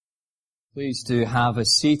Please do have a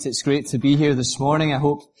seat. It's great to be here this morning. I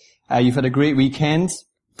hope you've had a great weekend.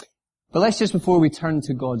 But let's just, before we turn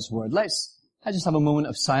to God's Word, let's just have a moment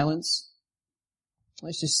of silence.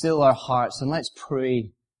 Let's just still our hearts and let's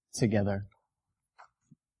pray together.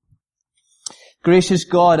 Gracious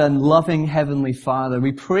God and loving Heavenly Father,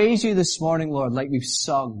 we praise you this morning, Lord, like we've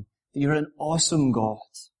sung, that you're an awesome God,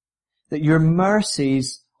 that your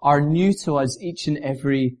mercies are new to us each and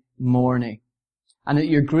every morning, and that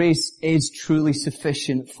your grace is truly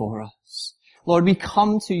sufficient for us. Lord, we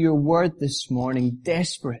come to your word this morning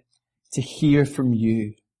desperate to hear from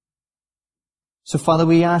you. So Father,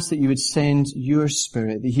 we ask that you would send your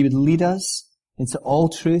Spirit, that he would lead us into all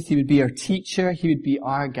truth. He would be our teacher. He would be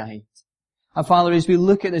our guide. And Father, as we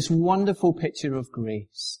look at this wonderful picture of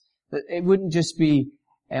grace, that it wouldn't just be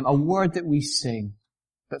a word that we sing,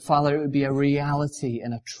 but Father, it would be a reality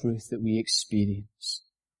and a truth that we experience.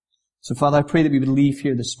 So Father, I pray that we would leave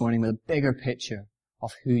here this morning with a bigger picture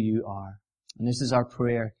of who you are. And this is our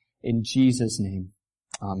prayer in Jesus' name.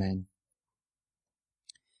 Amen.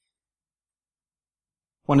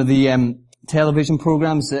 One of the television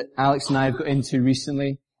programs that Alex and I have got into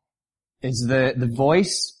recently is The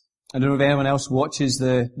Voice. I don't know if anyone else watches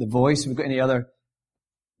The Voice. If we've got any other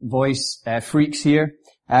voice freaks here.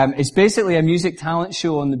 It's basically a music talent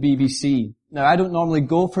show on the BBC. Now, I don't normally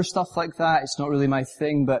go for stuff like that. It's not really my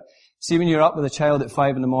thing, but see, when you're up with a child at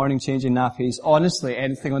 5 a.m. changing nappies, honestly,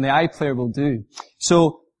 anything on the iPlayer will do.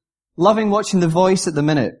 So, loving watching The Voice at the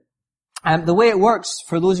minute. The way it works,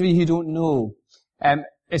 for those of you who don't know,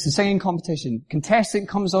 it's a singing competition. Contestant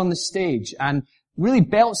comes on the stage and really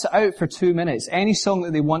belts it out for 2 minutes, any song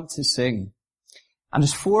that they want to sing. And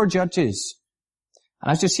there's 4 judges.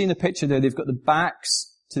 And I've just seen a picture there, they've got the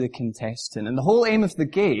backs to the contestant. And the whole aim of the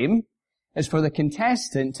game is for the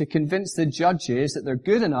contestant to convince the judges that they're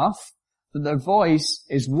good enough, that their voice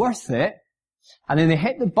is worth it, and then they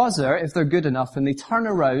hit the buzzer if they're good enough, and they turn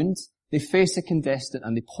around, they face the contestant,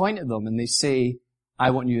 and they point at them, and they say,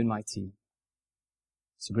 I want you in my team.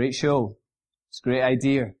 It's a great show. It's a great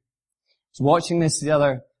idea. I was watching this the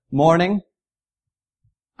other morning,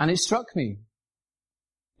 and it struck me.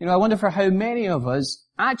 You know, I wonder for how many of us,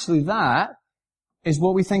 actually that is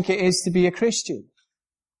what we think it is to be a Christian.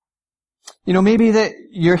 You know, maybe that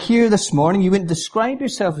you're here this morning, you wouldn't describe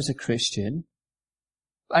yourself as a Christian,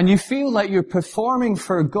 and you feel like you're performing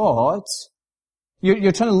for God,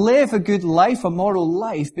 you're trying to live a good life, a moral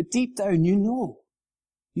life, but deep down you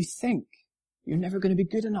think you're never going to be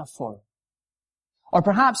good enough for Him. Or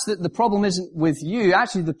perhaps that the problem isn't with you,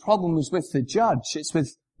 actually the problem is with the judge, it's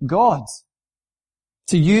with God.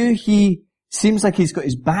 To you, He seems like He's got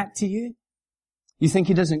His back to you. You think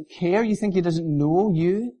He doesn't care, you think He doesn't know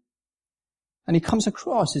you. And He comes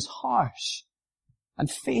across as harsh and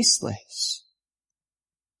faceless.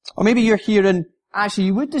 Or maybe you're here and actually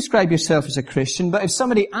you would describe yourself as a Christian, but if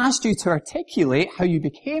somebody asked you to articulate how you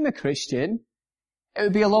became a Christian, it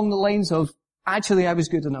would be along the lines of, actually I was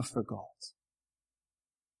good enough for God.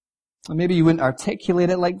 Or maybe you wouldn't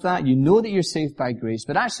articulate it like that. You know that you're saved by grace,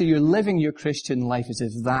 but actually you're living your Christian life as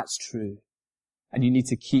if that's true. And you need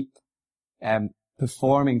to keep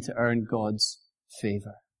performing to earn God's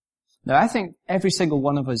favor. Now, I think every single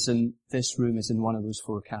one of us in this room is in one of those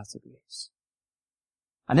 4 categories.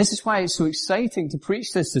 And this is why it's so exciting to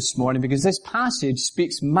preach this morning, because this passage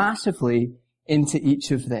speaks massively into each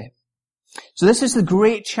of them. So this is the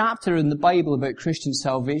great chapter in the Bible about Christian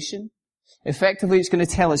salvation. Effectively, it's going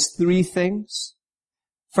to tell us 3 things.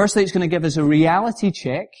 Firstly, it's going to give us a reality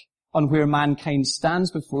check on where mankind stands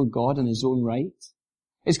before God in his own right.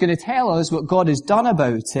 It's going to tell us what God has done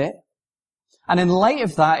about it. And in light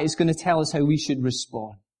of that, it's going to tell us how we should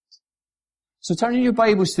respond. So turn in your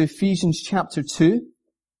Bibles to Ephesians chapter 2.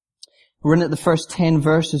 We're in at the first 10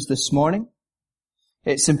 verses this morning.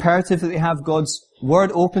 It's imperative that we have God's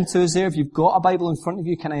Word open to us there. If you've got a Bible in front of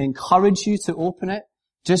you, can I encourage you to open it?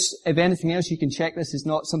 Just, if anything else, you can check this is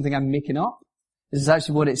not something I'm making up. This is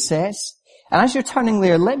actually what it says. And as you're turning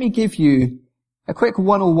there, let me give you a quick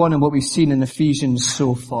 101 on what we've seen in Ephesians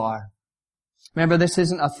so far. Remember, this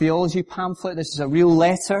isn't a theology pamphlet. This is a real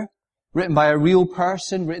letter written by a real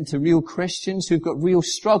person, written to real Christians who've got real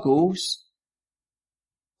struggles.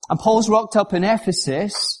 And Paul's rocked up in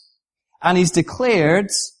Ephesus, and he's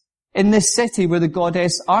declared in this city where the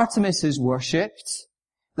goddess Artemis is worshipped,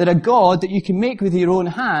 that a god that you can make with your own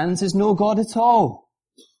hands is no god at all.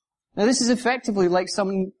 Now, this is effectively like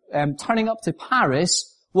someone turning up to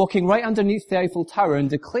Paris, walking right underneath the Eiffel Tower and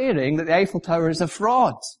declaring that the Eiffel Tower is a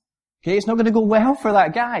fraud. Okay, it's not going to go well for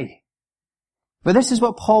that guy. But this is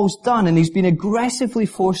what Paul's done, and he's been aggressively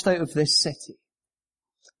forced out of this city.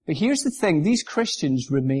 But here's the thing, these Christians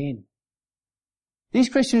remain. These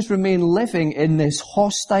Christians remain living in this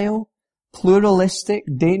hostile, pluralistic,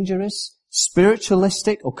 dangerous,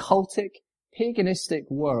 spiritualistic, occultic, paganistic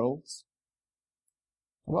world.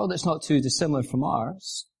 A world that's not too dissimilar from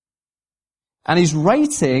ours. And he's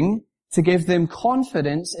writing to give them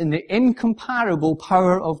confidence in the incomparable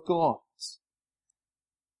power of God.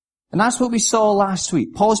 And that's what we saw last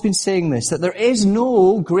week. Paul's been saying this, that there is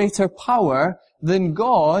no greater power than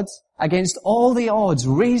God against all the odds,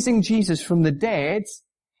 raising Jesus from the dead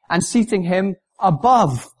and seating him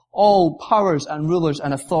above all powers and rulers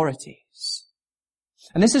and authorities.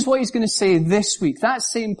 And this is what he's going to say this week. That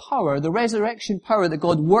same power, the resurrection power that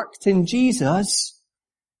God worked in Jesus,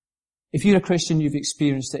 if you're a Christian, you've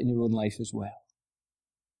experienced it in your own life as well.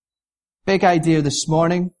 Big idea this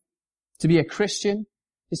morning. To be a Christian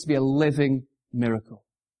is to be a living miracle.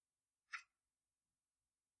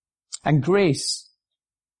 And grace,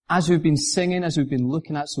 as we've been singing, as we've been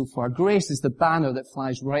looking at so far, grace is the banner that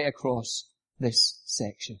flies right across this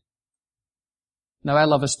section. Now, I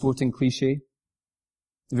love a sporting cliche.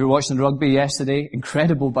 If you were watching the rugby yesterday,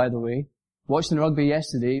 incredible by the way, watching the rugby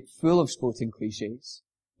yesterday, full of sporting cliches.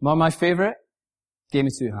 One of my favourite, game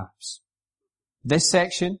of two halves. This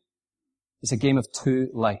section is a game of two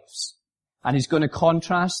lives. And he's going to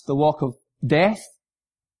contrast the walk of death,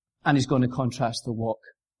 and he's going to contrast the walk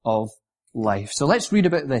of life. So let's read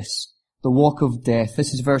about this, the walk of death.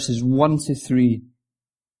 This is verses 1 to 3,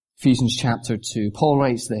 Ephesians chapter 2. Paul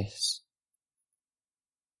writes this.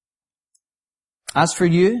 As for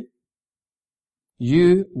you,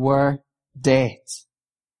 you were dead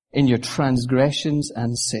in your transgressions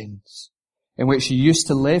and sins, in which you used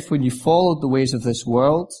to live when you followed the ways of this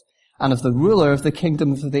world and of the ruler of the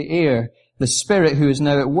kingdom of the air, the Spirit who is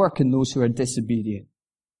now at work in those who are disobedient.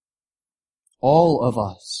 All of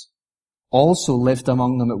us also lived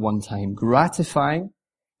among them at one time, gratifying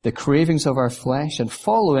the cravings of our flesh and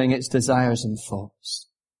following its desires and thoughts.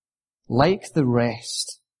 Like the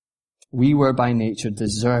rest, we were by nature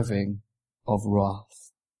deserving of wrath.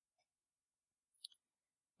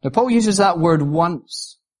 Now Paul uses that word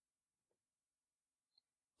once,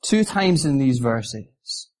 2 times in these verses.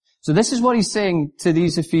 So this is what he's saying to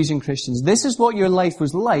these Ephesian Christians. This is what your life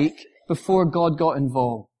was like before God got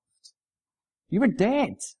involved. You were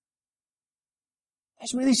dead.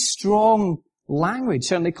 That's really strong language.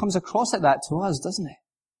 Certainly comes across like that to us, doesn't it?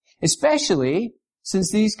 Especially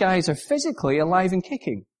since these guys are physically alive and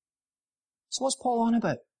kicking. So what's Paul on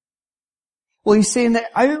about? Well, he's saying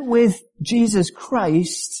that out with Jesus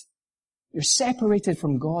Christ, you're separated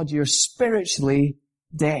from God, you're spiritually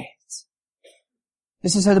dead.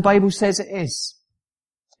 This is how the Bible says it is.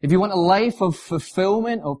 If you want a life of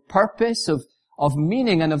fulfillment, of purpose, of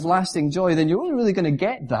meaning and of lasting joy, then you're only really going to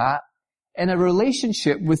get that in a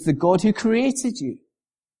relationship with the God who created you.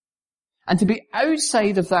 And to be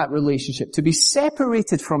outside of that relationship, to be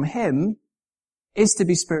separated from Him, is to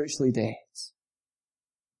be spiritually dead.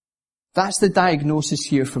 That's the diagnosis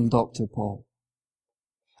here from Dr. Paul.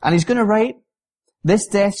 And he's going to write, this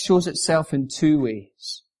death shows itself in 2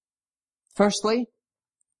 ways. Firstly,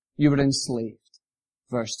 you were enslaved.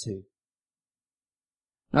 Verse 2.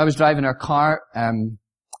 Now I was driving our car on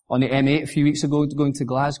the M8 a few weeks ago going to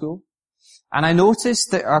Glasgow, and I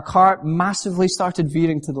noticed that our car massively started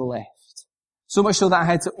veering to the left. So much so that I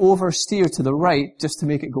had to oversteer to the right just to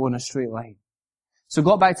make it go in a straight line. So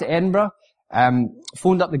got back to Edinburgh,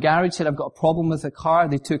 phoned up the garage, said I've got a problem with the car.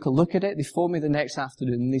 They took a look at it. They phoned me the next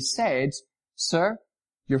afternoon and they said, sir,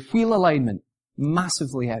 your wheel alignment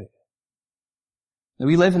massively out. Now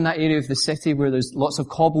we live in that area of the city where there's lots of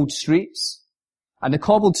cobbled streets, and the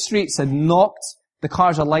cobbled streets had knocked the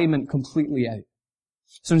car's alignment completely out.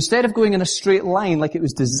 So instead of going in a straight line like it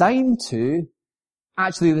was designed to,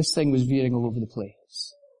 actually this thing was veering all over the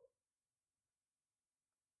place.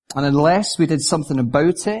 And unless we did something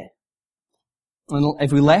about it, and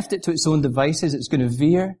if we left it to its own devices, it's going to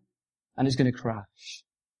veer and it's going to crash.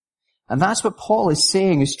 And that's what Paul is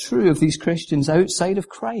saying is true of these Christians outside of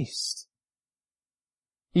Christ.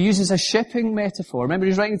 He uses a shipping metaphor. Remember,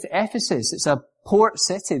 he's writing to Ephesus. It's a port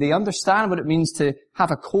city. They understand what it means to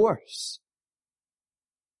have a course.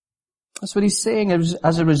 That's what he's saying.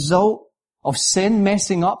 As a result of sin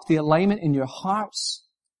messing up the alignment in your hearts,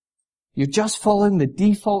 you're just following the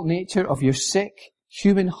default nature of your sick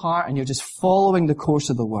human heart, and you're just following the course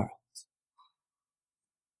of the world.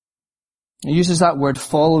 He uses that word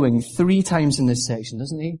following 3 times in this section,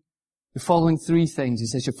 doesn't he? You're following 3 things. He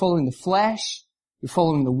says you're following the flesh, you're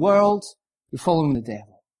following the world, you're following the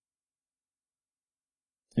devil.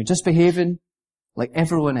 You're just behaving like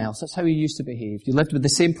everyone else. That's how you used to behave. You lived with the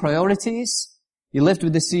same priorities. You lived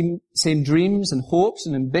with the same dreams and hopes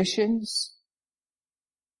and ambitions.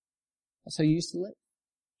 That's how you used to live.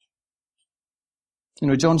 You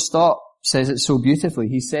know, John Stott says it so beautifully.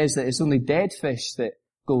 He says that it's only dead fish that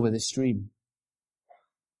go with the stream.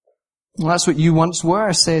 Well, that's what you once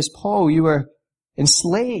were, says Paul. You were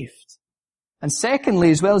enslaved. And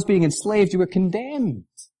secondly, as well as being enslaved, you were condemned.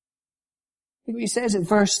 Look what he says at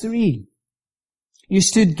verse 3. You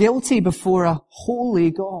stood guilty before a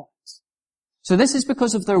holy God. So this is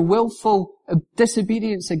because of their willful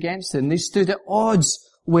disobedience against him. They stood at odds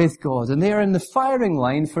with God, and they are in the firing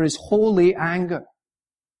line for his holy anger,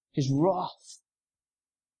 his wrath.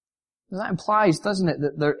 And that implies, doesn't it,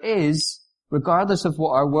 that there is, regardless of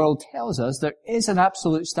what our world tells us, there is an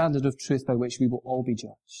absolute standard of truth by which we will all be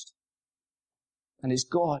judged. And it's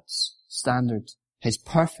God's standard, his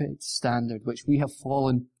perfect standard, which we have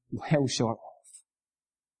fallen well short of.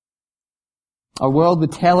 Our world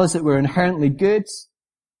would tell us that we're inherently good.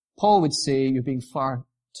 Paul would say you're being far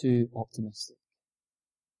too optimistic.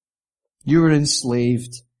 You were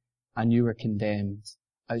enslaved and you were condemned.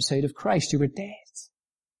 Outside of Christ, you were dead.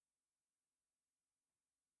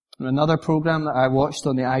 And another program that I watched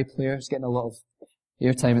on the iPlayer, it's getting a lot of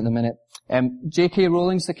airtime at the minute. J.K.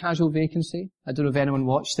 Rowling's The Casual Vacancy. I don't know if anyone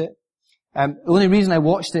watched it. The only reason I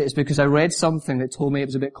watched it is because I read something that told me it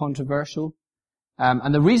was a bit controversial.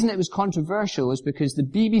 And the reason it was controversial is because the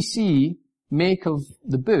BBC make of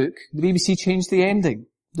the book, the BBC changed the ending.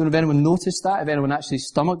 I don't know if anyone noticed that, if anyone actually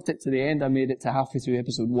stomached it to the end. I made it to halfway through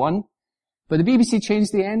episode 1. But the BBC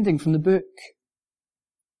changed the ending from the book.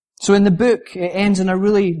 So in the book, it ends on a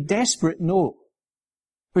really desperate note,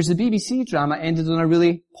 whereas the BBC drama ended on a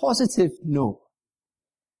really positive note.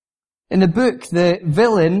 In the book, the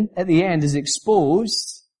villain at the end is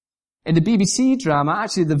exposed. In the BBC drama,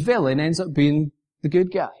 actually the villain ends up being the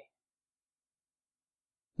good guy.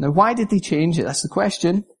 Now, why did they change it? That's the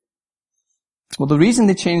question. Well, the reason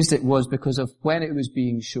they changed it was because of when it was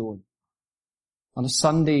being shown. On a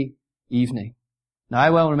Sunday evening. Now, I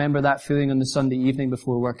well remember that feeling on the Sunday evening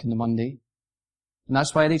before work on the Monday. And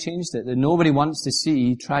that's why they changed it. That nobody wants to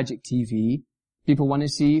see tragic TV. People want to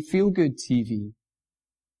see feel-good TV.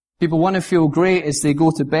 People want to feel great as they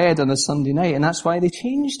go to bed on a Sunday night, and that's why they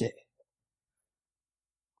changed it.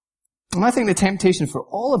 And I think the temptation for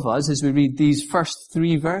all of us as we read these first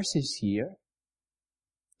 3 verses here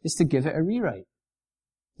is to give it a rewrite.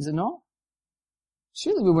 Is it not?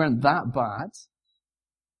 Surely we weren't that bad.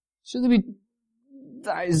 Surely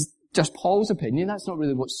that is just Paul's opinion. That's not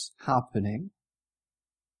really what's happening.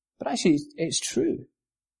 But actually, it's true.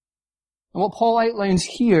 And what Paul outlines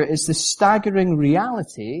here is the staggering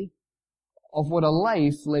reality of what a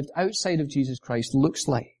life lived outside of Jesus Christ looks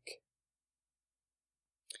like.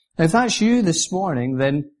 Now, if that's you this morning,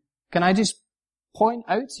 then can I just point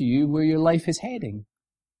out to you where your life is heading?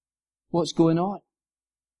 What's going on?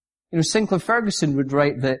 You know, Sinclair Ferguson would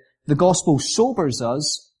write that the gospel sobers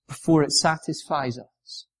us before it satisfies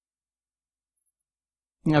us.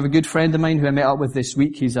 I have a good friend of mine who I met up with this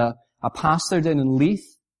week. He's a pastor down in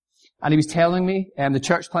Leith. And he was telling me, the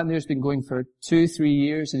church plant there has been going for 2-3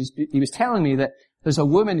 years, and he was telling me that there's a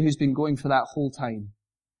woman who's been going for that whole time,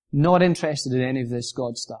 not interested in any of this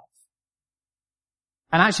God stuff.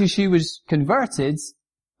 And actually she was converted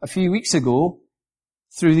a few weeks ago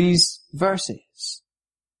through these verses.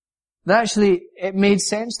 That actually, it made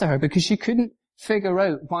sense to her because she couldn't figure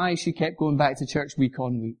out why she kept going back to church week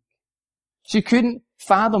on week. She couldn't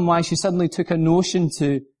fathom why she suddenly took a notion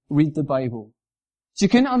to read the Bible. She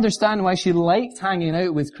couldn't understand why she liked hanging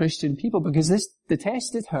out with Christian people because this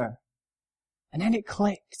detested her. And then it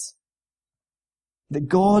clicked. That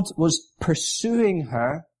God was pursuing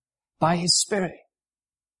her by His Spirit.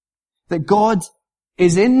 That God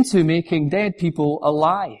is into making dead people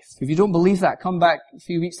alive. If you don't believe that, come back a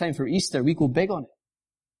few weeks' time for Easter. We go big on it.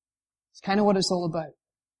 It's kind of what it's all about.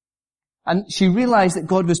 And she realized that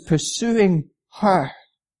God was pursuing her.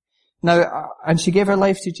 Now, and she gave her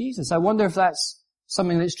life to Jesus. I wonder if that's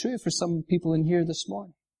something that's true for some people in here this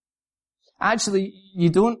morning. Actually, you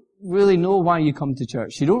don't really know why you come to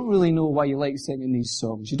church. You don't really know why you like singing these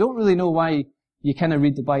songs. You don't really know why you kind of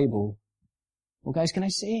read the Bible. Well, guys, can I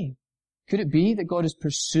say, could it be that God is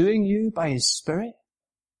pursuing you by His Spirit?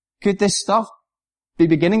 Could this stuff be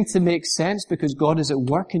beginning to make sense because God is at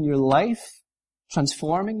work in your life,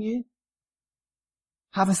 transforming you?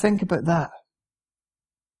 Have a think about that.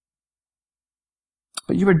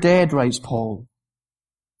 But you were dead, writes Paul.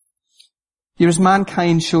 Here is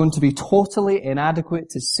mankind shown to be totally inadequate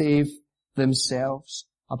to save themselves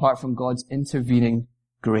apart from God's intervening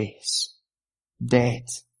grace. Dead.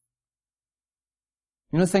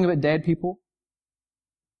 You know the thing about dead people?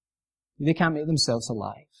 They can't make themselves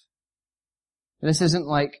alive. And this isn't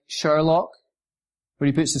like Sherlock, where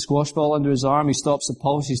he puts the squash ball under his arm, he stops the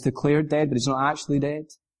pulse, he's declared dead, but he's not actually dead.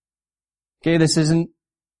 Okay, this isn't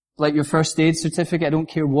like your first aid certificate. I don't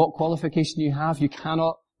care what qualification you have. You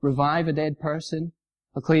cannot revive a dead person.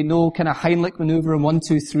 Okay, no kind of Heimlich maneuver in 1,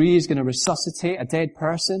 2, 3 is going to resuscitate a dead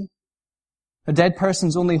person. A dead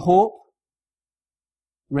person's only hope?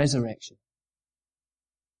 Resurrection.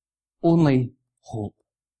 Only hope.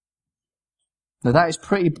 Now that is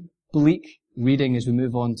pretty bleak reading as we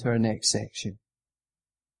move on to our next section.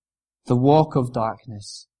 The walk of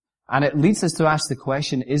darkness. And it leads us to ask the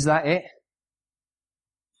question, is that it?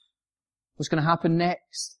 What's going to happen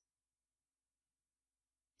next?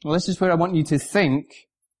 Well, this is where I want you to think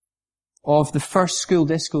of the first school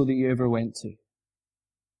disco that you ever went to.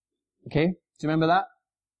 Okay? Do you remember that?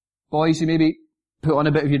 Boys, you maybe put on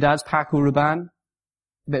a bit of your dad's Paco Rabanne,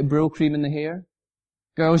 a bit of Brill cream in the hair.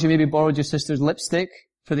 Girls, you maybe borrowed your sister's lipstick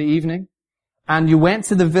for the evening. And you went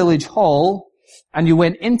to the village hall, and you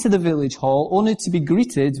went into the village hall only to be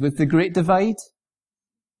greeted with the Great Divide.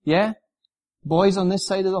 Yeah? Boys on this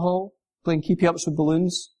side of the hall, playing keepy-ups with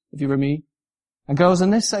balloons, if you were me. And girls on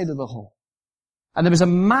this side of the hall. And there was a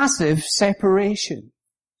massive separation.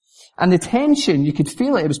 And the tension, you could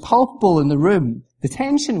feel it, it was palpable in the room. The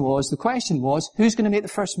question was, who's going to make the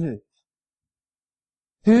first move?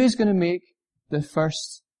 Who is going to make the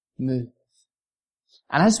first move?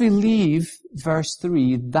 And as we leave verse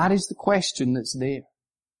 3, that is the question that's there.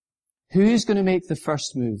 Who is going to make the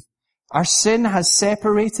first move? Our sin has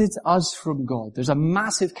separated us from God. There's a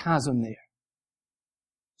massive chasm there.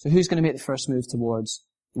 So who's going to make the first move towards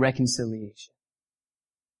reconciliation?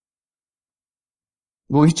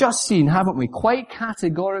 Well, we've just seen, haven't we, quite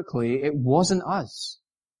categorically, it wasn't us.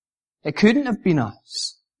 It couldn't have been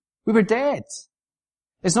us. We were dead.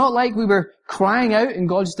 It's not like we were crying out in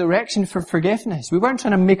God's direction for forgiveness. We weren't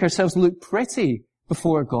trying to make ourselves look pretty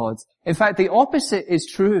before God. In fact, the opposite is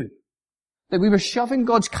true. That we were shoving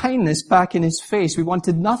God's kindness back in His face. We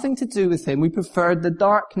wanted nothing to do with Him. We preferred the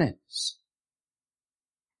darkness.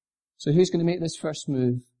 So who's going to make this first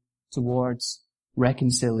move towards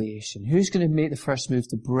reconciliation? Who's going to make the first move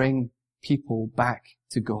to bring people back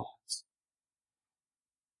to God?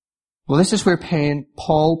 Well, this is where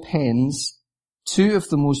Paul pens two of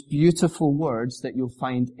the most beautiful words that you'll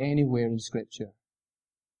find anywhere in Scripture.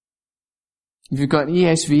 If you've got an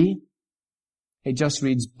ESV, it just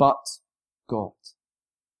reads, but God.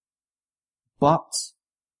 But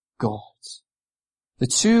God. The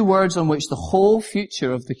two words on which the whole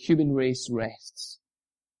future of the human race rests.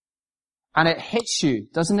 And it hits you,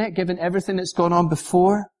 doesn't it, given everything that's gone on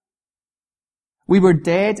before? We were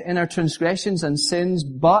dead in our transgressions and sins,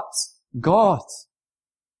 but God.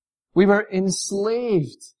 We were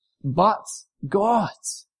enslaved, but God.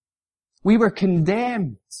 We were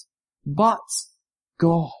condemned, but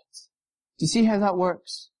God. Do you see how that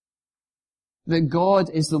works? That God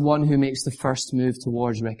is the one who makes the first move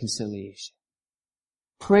towards reconciliation.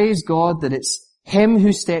 Praise God that it's Him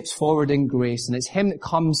who steps forward in grace, and it's Him that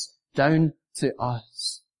comes down to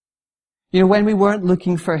us. You know, when we weren't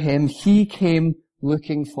looking for Him, He came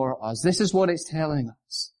looking for us. This is what it's telling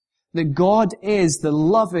us. That God is the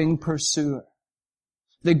loving pursuer.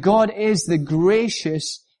 That God is the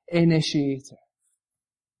gracious initiator.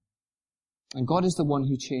 And God is the one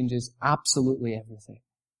who changes absolutely everything.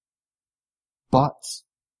 But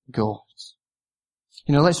God.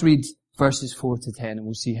 You know, let's read verses 4 to 10 and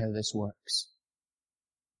we'll see how this works.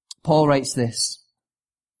 Paul writes this.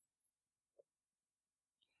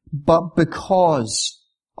 But because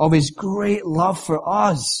of His great love for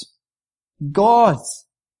us, God,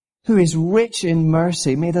 who is rich in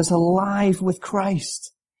mercy, made us alive with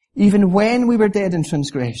Christ, even when we were dead in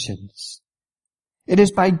transgressions. It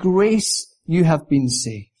is by grace you have been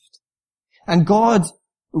saved. And God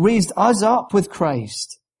raised us up with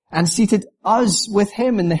Christ and seated us with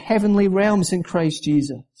Him in the heavenly realms in Christ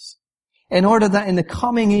Jesus, in order that in the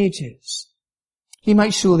coming ages He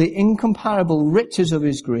might show the incomparable riches of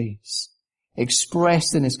His grace,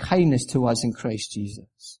 expressed in His kindness to us in Christ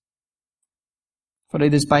Jesus. For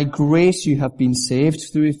it is by grace you have been saved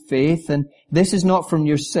through faith, and this is not from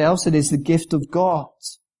yourselves, it is the gift of God,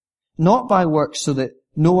 not by works so that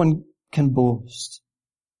no one can boast.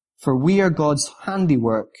 For we are God's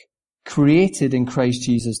handiwork, created in Christ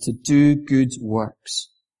Jesus to do good works,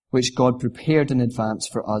 which God prepared in advance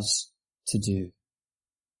for us to do.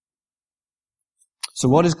 So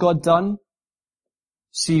what has God done?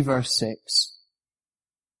 See verse 6.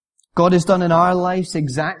 God has done in our lives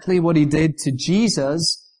exactly what He did to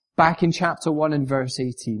Jesus back in chapter 1 and verse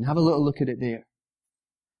 18. Have a little look at it there.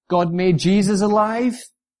 God made Jesus alive.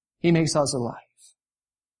 He makes us alive.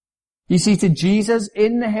 He seated Jesus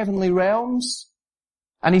in the heavenly realms.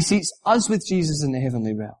 And he seats us with Jesus in the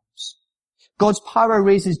heavenly realms. God's power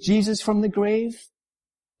raises Jesus from the grave.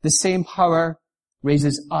 The same power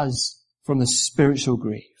raises us from the spiritual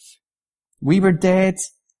grave. We were dead.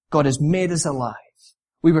 God has made us alive.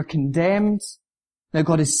 We were condemned. Now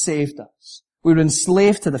God has saved us. We were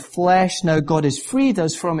enslaved to the flesh. Now God has freed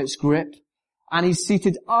us from its grip. And he's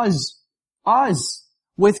seated us,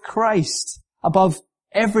 with Christ above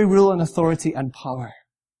every rule and authority and power.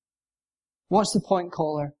 What's the point,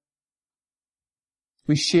 caller?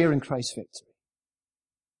 We share in Christ's victory.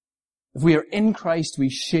 If we are in Christ, we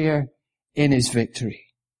share in his victory.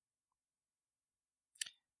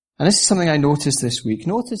 And this is something I noticed this week.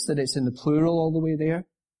 Notice that it's in the plural all the way there.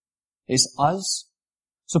 It's us.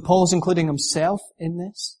 So Paul's including himself in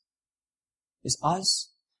this. It's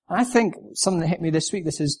us. And I think something that hit me this week,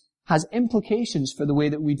 has implications for the way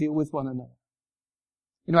that we deal with one another.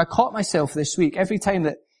 You know, I caught myself this week, every time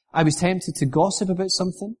that I was tempted to gossip about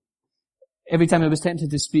something, every time I was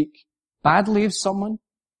tempted to speak badly of someone,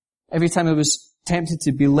 every time I was tempted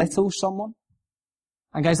to belittle someone.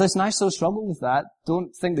 And guys, listen, I still struggle with that.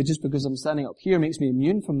 Don't think that just because I'm standing up here makes me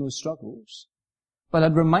immune from those struggles. But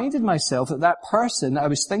I'd reminded myself that that person that I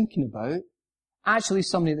was thinking about, actually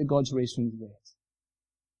somebody that God's raised from the dead.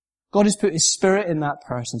 God has put his spirit in that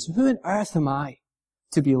person. So who on earth am I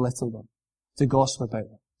to belittle them, to gossip about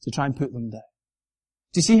them, to try and put them down?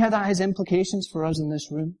 Do you see how that has implications for us in this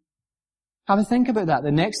room? Have a think about that.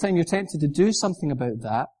 The next time you're tempted to do something about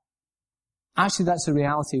that, actually that's the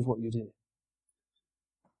reality of what you do.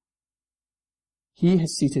 He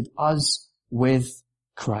has seated us with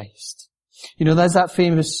Christ. You know, there's that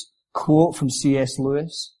famous quote from C.S.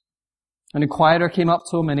 Lewis. An inquirer came up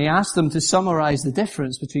to him and he asked him to summarize the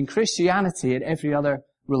difference between Christianity and every other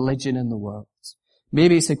religion in the world.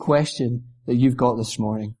 Maybe it's a question that you've got this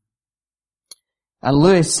morning. And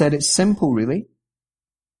Lewis said it's simple, really.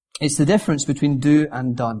 It's the difference between do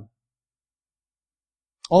and done.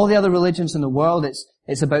 All the other religions in the world,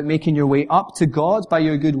 it's about making your way up to God by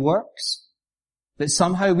your good works. That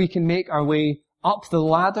somehow we can make our way up the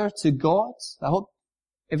ladder to God. I hope,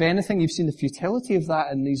 if anything, you've seen the futility of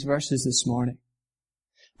that in these verses this morning.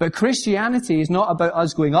 But Christianity is not about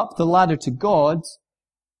us going up the ladder to God.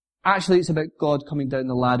 Actually, it's about God coming down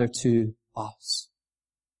the ladder to us.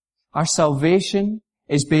 Our salvation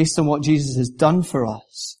is based on what Jesus has done for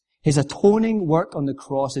us. His atoning work on the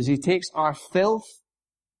cross as he takes our filth,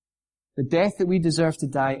 the death that we deserve to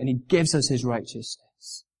die, and he gives us his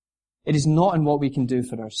righteousness. It is not in what we can do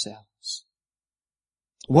for ourselves.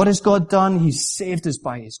 What has God done? He's saved us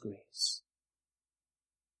by his grace.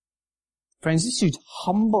 Friends, this should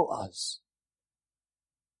humble us.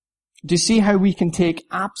 Do you see how we can take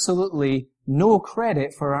absolutely no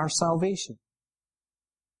credit for our salvation?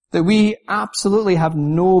 That we absolutely have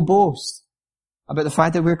no boast about the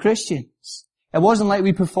fact that we're Christians. It wasn't like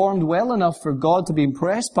we performed well enough for God to be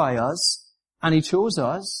impressed by us, and he chose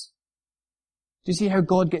us. Do you see how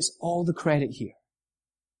God gets all the credit here?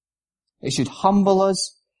 It should humble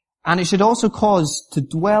us, and it should also cause to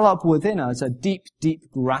dwell up within us a deep,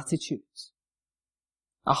 deep gratitude.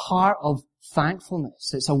 A heart of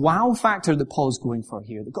thankfulness. It's a wow factor that Paul's going for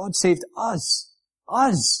here, that God saved us.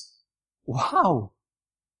 Us. Wow.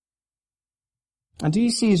 And do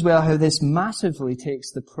you see as well how this massively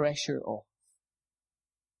takes the pressure off?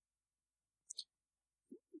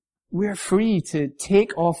 We're free to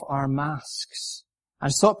take off our masks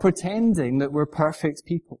and stop pretending that we're perfect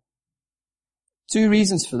people. Two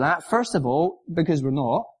reasons for that. First of all, because we're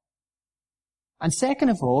not. And second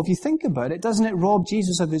of all, if you think about it, doesn't it rob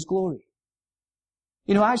Jesus of his glory?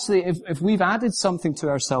 You know, actually, if we've added something to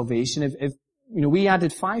our salvation, if we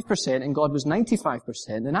added 5% and God was 95%,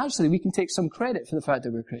 then actually we can take some credit for the fact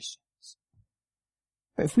that we're Christians.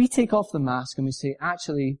 But if we take off the mask and we say,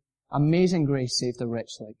 actually, amazing grace saved a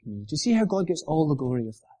wretch like me, do you see how God gets all the glory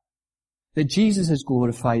of that? That Jesus is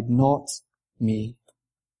glorified, not me.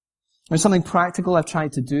 There's something practical I've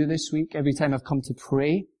tried to do this week every time I've come to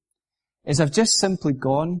pray, is I've just simply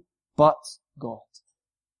gone, but God.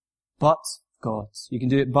 But God. You can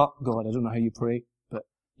do it, but God. I don't know how you pray, but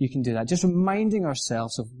you can do that. Just reminding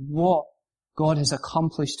ourselves of what God has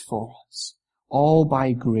accomplished for us, all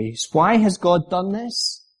by grace. Why has God done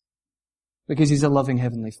this? Because he's a loving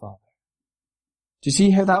heavenly Father. Do you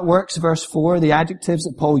see how that works? Verse 4, the adjectives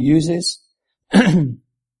that Paul uses.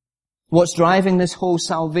 What's driving this whole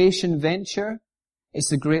salvation venture? It's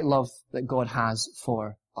the great love that God has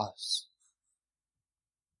for us.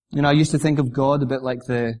 You know, I used to think of God a bit like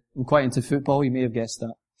I'm quite into football, you may have guessed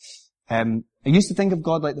that. I used to think of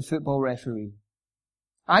God like the football referee.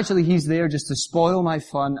 Actually, he's there just to spoil my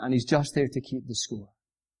fun, and he's just there to keep the score.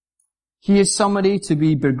 He is somebody to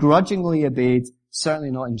be begrudgingly obeyed,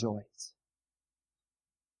 certainly not enjoyed.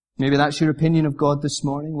 Maybe that's your opinion of God this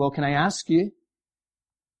morning. Well, can I ask you,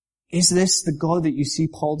 is this the God that you see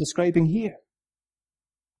Paul describing here?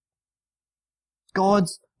 God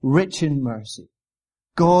rich in mercy.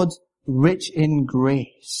 God rich in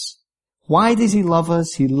grace. Why does He love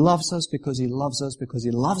us? He loves us because He loves us because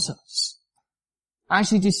He loves us.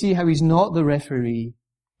 Actually, do you see how He's not the referee?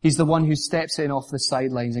 He's the one who steps in off the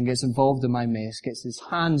sidelines and gets involved in my mess, gets his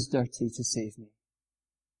hands dirty to save me.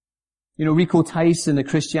 You know, Rico Tice in the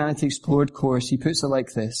Christianity Explored course, he puts it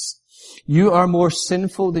like this. You are more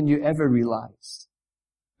sinful than you ever realized,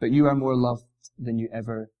 but you are more loved than you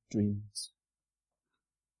ever dreamed.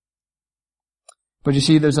 But you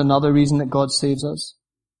see, there's another reason that God saves us.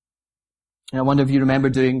 And I wonder if you remember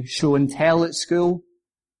doing show and tell at school.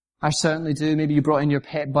 I certainly do. Maybe you brought in your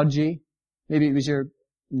pet budgie. Maybe it was your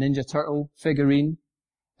Ninja Turtle figurine.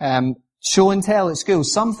 Show and tell at school.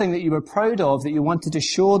 Something that you were proud of that you wanted to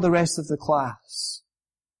show the rest of the class.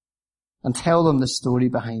 And tell them the story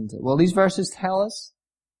behind it. Well, these verses tell us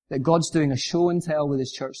that God's doing a show and tell with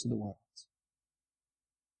His church to the world.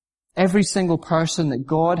 Every single person that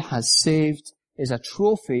God has saved is a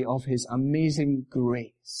trophy of His amazing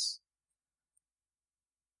grace.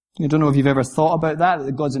 I don't know if you've ever thought about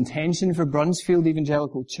that God's intention for Brunsfield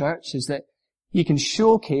Evangelical Church is that He can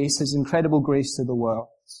showcase His incredible grace to the world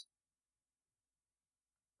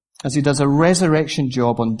as He does a resurrection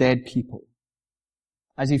job on dead people,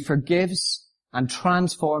 as He forgives and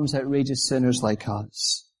transforms outrageous sinners like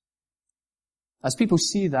us. As people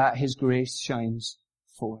see that, His grace shines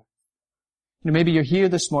forth. You know, maybe you're here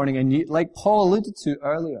this morning and you, like Paul alluded to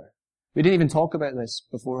earlier, we didn't even talk about this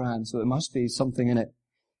beforehand, so it must be something in it.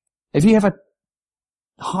 If you have a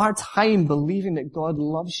hard time believing that God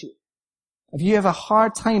loves you, if you have a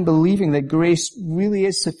hard time believing that grace really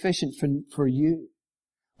is sufficient for you,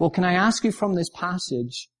 well, can I ask you from this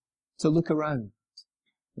passage to look around?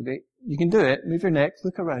 Okay? You can do it. Move your neck.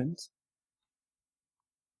 Look around.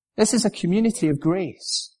 This is a community of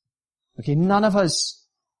grace. Okay? None of us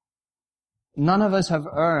have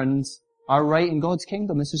earned our right in God's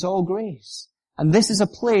kingdom. This is all grace. And this is a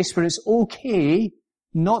place where it's okay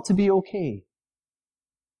not to be okay.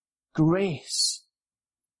 Grace.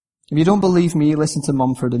 If you don't believe me, listen to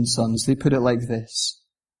Mumford and Sons. They put it like this.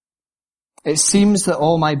 It seems that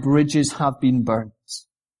all my bridges have been burnt.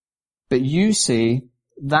 But you say,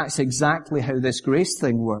 that's exactly how this grace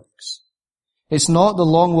thing works. It's not the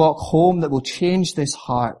long walk home that will change this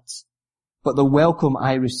heart, but the welcome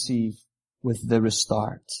I receive with the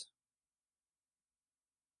restart.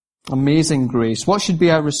 Amazing grace. What should be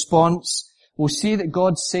our response? We'll see that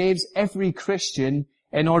God saves every Christian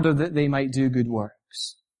in order that they might do good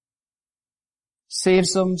works.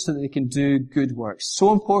 Saves them so that they can do good works.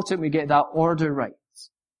 So important we get that order right.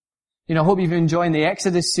 You know, I hope you've been enjoying the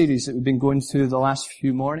Exodus series that we've been going through the last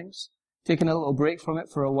few mornings. Taking a little break from it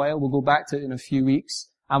for a while. We'll go back to it in a few weeks.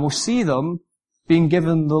 And we'll see them being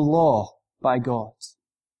given the law by God.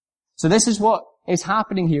 So this is what is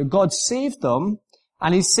happening here. God saved them,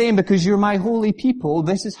 and He's saying, because you're my holy people,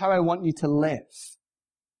 this is how I want you to live.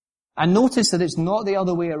 And notice that it's not the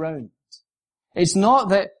other way around. It's not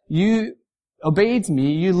that you obeyed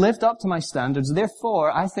me, you lived up to my standards,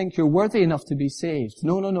 therefore I think you're worthy enough to be saved.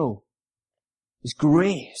 No. It's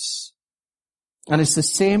grace. And it's the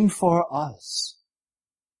same for us.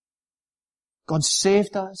 God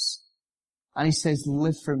saved us, and He says,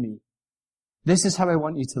 live for me. This is how I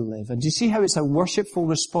want you to live. And do you see how it's a worshipful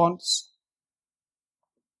response?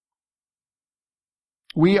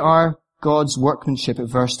 We are God's workmanship at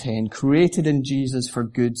verse 10, created in Jesus for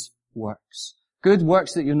good works. Good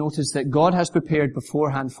works that you'll notice that God has prepared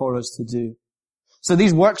beforehand for us to do. So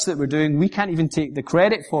these works that we're doing, we can't even take the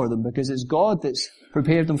credit for them because it's God that's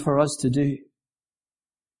prepared them for us to do.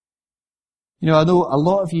 You know, I know a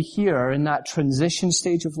lot of you here are in that transition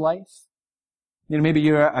stage of life. You know, maybe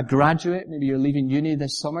you're a graduate, maybe you're leaving uni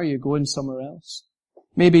this summer, you're going somewhere else.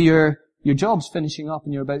 Maybe your job's finishing up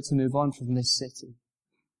and you're about to move on from this city.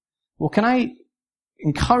 Well, can I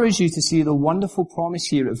encourage you to see the wonderful promise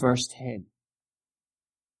here at verse 10?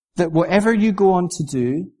 That whatever you go on to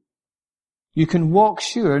do, you can walk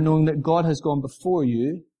sure knowing that God has gone before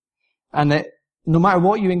you and that no matter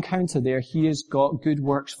what you encounter there, He has got good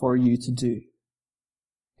works for you to do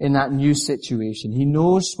in that new situation. He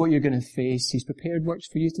knows what you're going to face. He's prepared works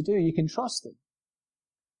for you to do. You can trust Him.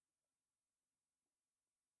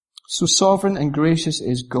 So sovereign and gracious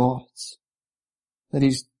is God, that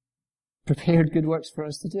He's prepared good works for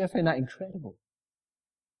us to do. I find that incredible.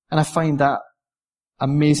 And I find that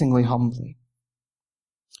amazingly humbling.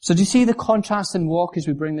 So do you see the contrast in walk as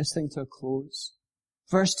we bring this thing to a close?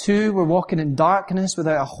 Verse 2, we're walking in darkness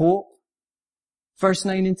without a hope. Verse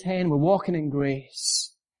 9 and 10, we're walking in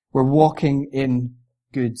grace. We're walking in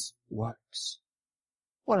good works.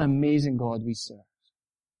 What an amazing God we serve.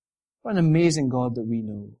 What an amazing God that we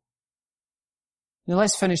know. Now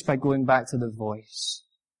let's finish by going back to the voice.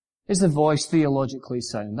 Is the voice theologically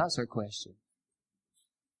sound? That's our question.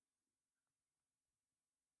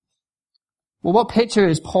 Well, what picture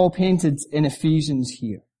is Paul painted in Ephesians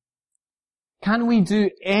here? Can we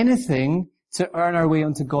do anything to earn our way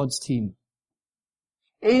onto God's team?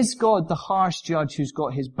 Is God the harsh judge who's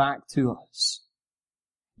got his back to us?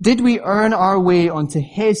 Did we earn our way onto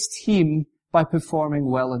his team by performing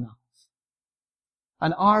well enough?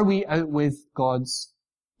 And are we out with God's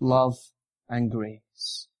love and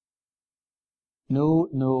grace? No,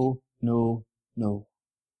 no, no, no.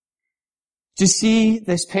 Do you see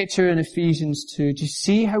this picture in Ephesians 2? Do you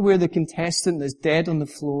see how we're the contestant that's dead on the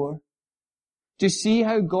floor? Do you see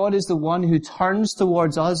how God is the one who turns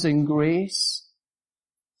towards us in grace?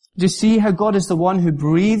 Do you see how God is the one who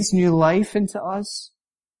breathes new life into us?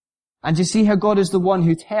 And do you see how God is the one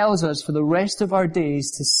who tells us for the rest of our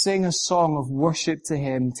days to sing a song of worship to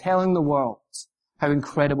him, telling the world how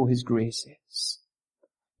incredible his grace is?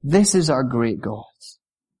 This is our great God.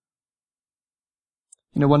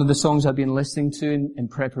 You know, one of the songs I've been listening to in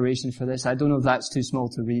preparation for this, I don't know if that's too small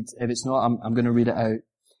to read. If it's not, I'm going to read it out.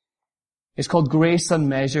 It's called Grace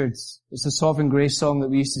Unmeasured. It's a Sovereign Grace song that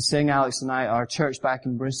we used to sing, Alex and I, at our church back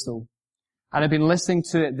in Bristol. And I've been listening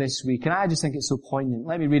to it this week, and I just think it's so poignant.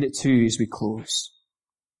 Let me read it to you as we close.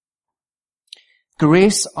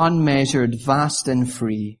 Grace unmeasured, vast and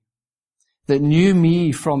free, that knew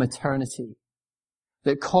me from eternity,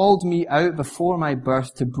 that called me out before my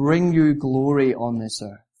birth to bring you glory on this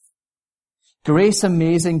earth. Grace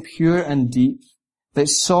amazing, pure and deep, that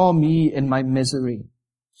saw me in my misery,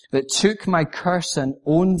 that took my curse and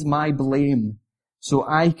owned my blame, so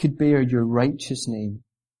I could bear your righteous name.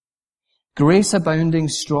 Grace abounding,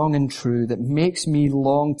 strong and true, that makes me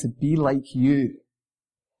long to be like you,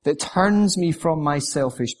 that turns me from my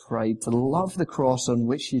selfish pride to love the cross on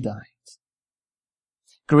which you died.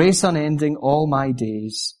 Grace unending all my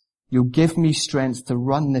days, you'll give me strength to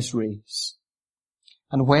run this race.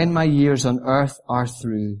 And when my years on earth are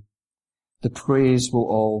through, the praise will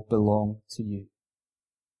all belong to you.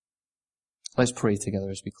 Let's pray together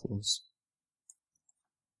as we close.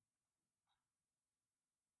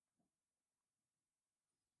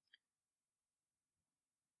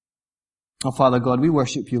 Oh, Father God, we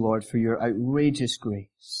worship you, Lord, for your outrageous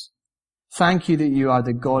grace. Thank you that you are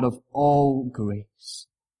the God of all grace.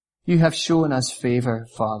 You have shown us favor,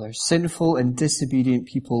 Father, sinful and disobedient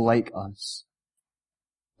people like us.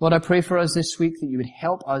 Lord, I pray for us this week that you would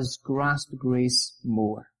help us grasp grace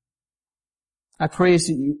more. I pray that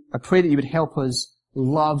you would help us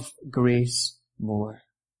love grace more.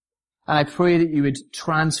 And I pray that you would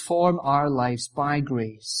transform our lives by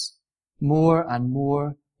grace more and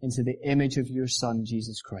more into the image of your Son,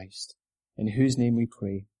 Jesus Christ, in whose name we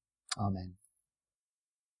pray. Amen.